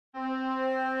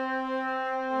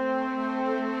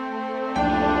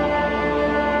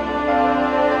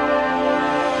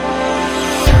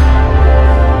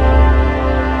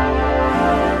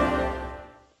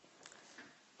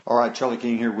Alright, Charlie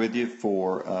King here with you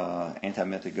for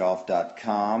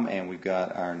antimethodgolf.com, and we've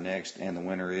got our next and the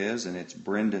winner is, and it's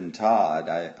Brendon Todd.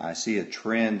 I see a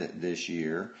trend this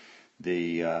year.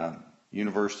 The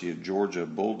University of Georgia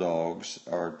Bulldogs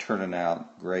are turning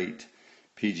out great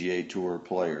PGA Tour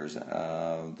players.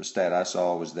 The stat I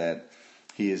saw was that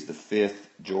he is the 5th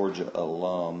Georgia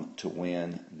alum to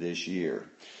win this year.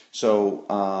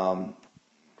 So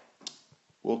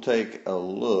we'll take a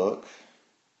look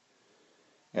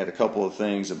at a couple of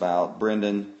things about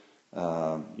Brendon.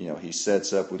 He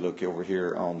sets up, we look over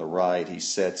here on the right, he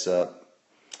sets up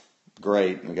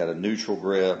great. We got a neutral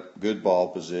grip, good ball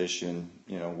position,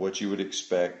 what you would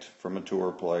expect from a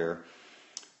tour player.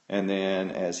 And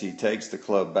then as he takes the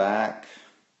club back,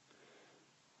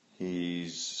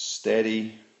 he's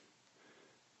steady.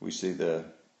 We see the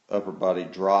upper body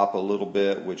drop a little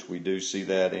bit, which we do see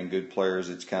that in good players.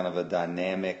 It's kind of a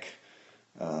dynamic,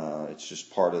 it's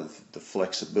just part of the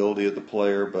flexibility of the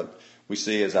player. But we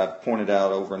see, as I've pointed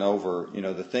out over and over,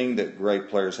 the thing that great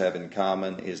players have in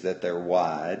common is that they're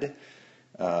wide.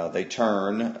 They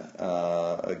turn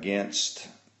against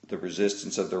the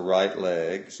resistance of the right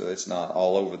leg, so it's not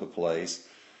all over the place.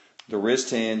 The wrist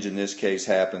hinge in this case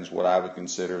happens what I would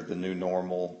consider the new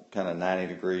normal, kind of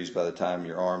 90 degrees by the time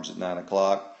your arm's at 9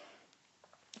 o'clock.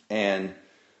 And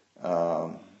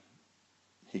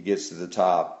he gets to the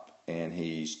top and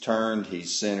he's turned,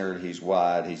 he's centered, he's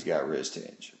wide, he's got wrist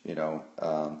hinge.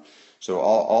 So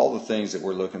all the things that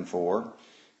we're looking for,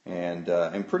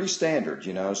 and pretty standard.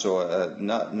 So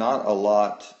not a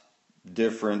lot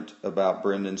different about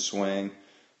Brendon's swing.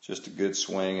 Just a good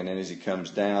swing, and then as he comes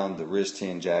down, the wrist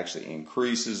hinge actually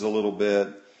increases a little bit.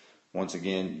 Once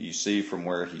again, you see from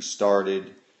where he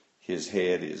started, his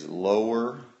head is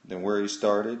lower than where he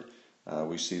started.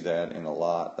 We see that in a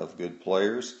lot of good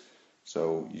players.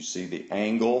 So you see the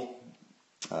angle.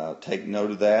 Take note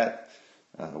of that.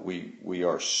 We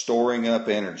are storing up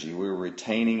energy. We're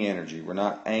retaining energy. We're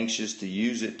not anxious to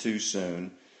use it too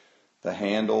soon. The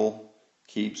handle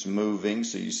keeps moving.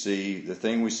 So you see the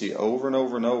thing we see over and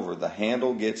over and over, the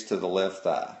handle gets to the left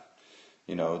thigh.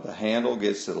 The handle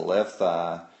gets to the left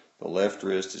thigh. The left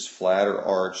wrist is flat or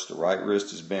arched. The right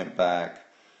wrist is bent back.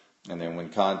 And then when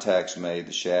contact's made,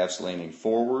 the shaft's leaning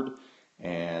forward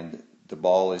and the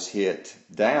ball is hit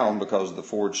down because of the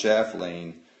forward shaft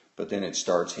lean, but then it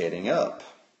starts heading up.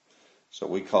 So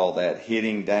we call that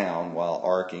hitting down while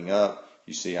arcing up.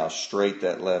 You see how straight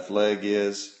that left leg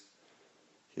is.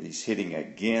 He's hitting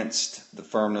against the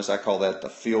firmness. I call that the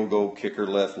field goal kicker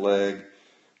left leg.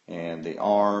 And the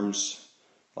arms,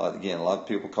 again, a lot of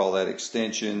people call that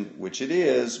extension, which it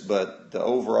is, but the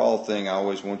overall thing I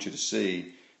always want you to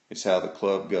see is how the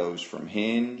club goes from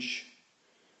hinge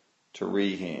to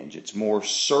rehinge. It's more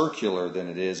circular than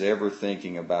it is ever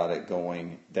thinking about it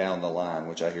going down the line,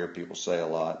 which I hear people say a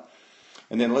lot.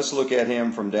 And then let's look at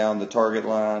him from down the target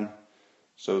line.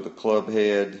 So the club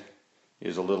head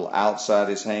is a little outside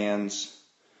his hands,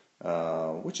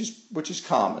 which is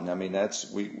common. I mean,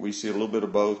 we see a little bit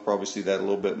of both. Probably see that a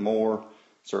little bit more.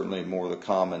 Certainly more the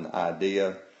common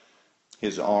idea.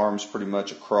 His arms pretty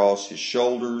much across his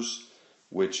shoulders,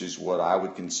 which is what I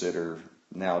would consider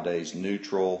nowadays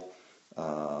neutral.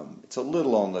 It's a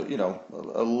little on the,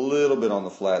 a little bit on the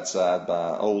flat side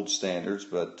by old standards,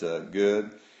 but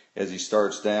good. As he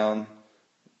starts down,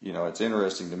 it's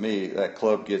interesting to me, that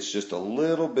club gets just a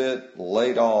little bit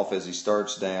laid off as he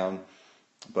starts down,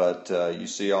 but you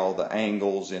see all the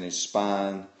angles in his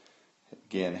spine.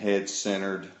 Again, head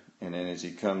centered, and then as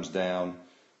he comes down,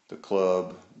 the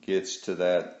club gets to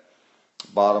that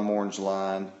bottom orange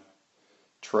line,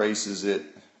 traces it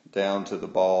down to the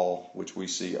ball, which we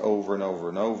see over and over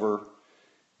and over.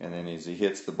 And then as he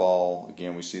hits the ball,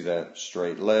 again, we see that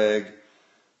straight leg.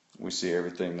 We see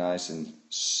everything nice and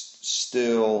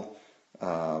still.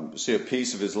 See a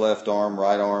piece of his left arm,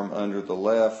 right arm under the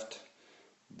left.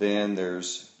 Then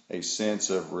there's a sense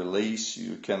of release.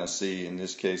 You kind of see, in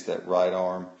this case, that right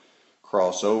arm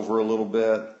cross over a little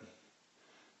bit.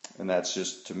 And that's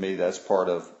just, to me, that's part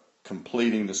of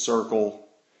completing the circle.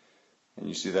 And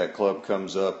you see that club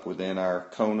comes up within our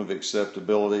cone of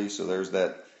acceptability. So there's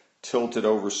that tilted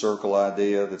over circle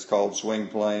idea that's called swing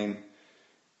plane,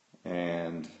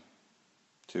 and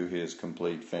to his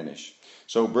complete finish.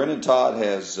 So Brendon Todd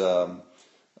has a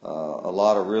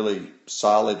lot of really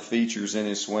solid features in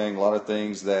his swing, a lot of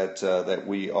things that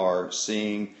we are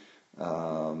seeing,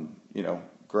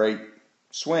 great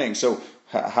swing. So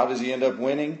how does he end up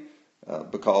winning?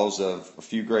 Because of a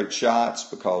few great shots,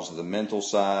 because of the mental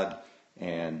side,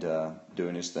 and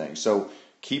doing his thing. So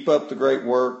keep up the great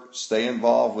work. Stay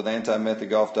involved with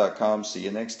antimethodgolf.com. See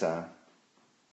you next time.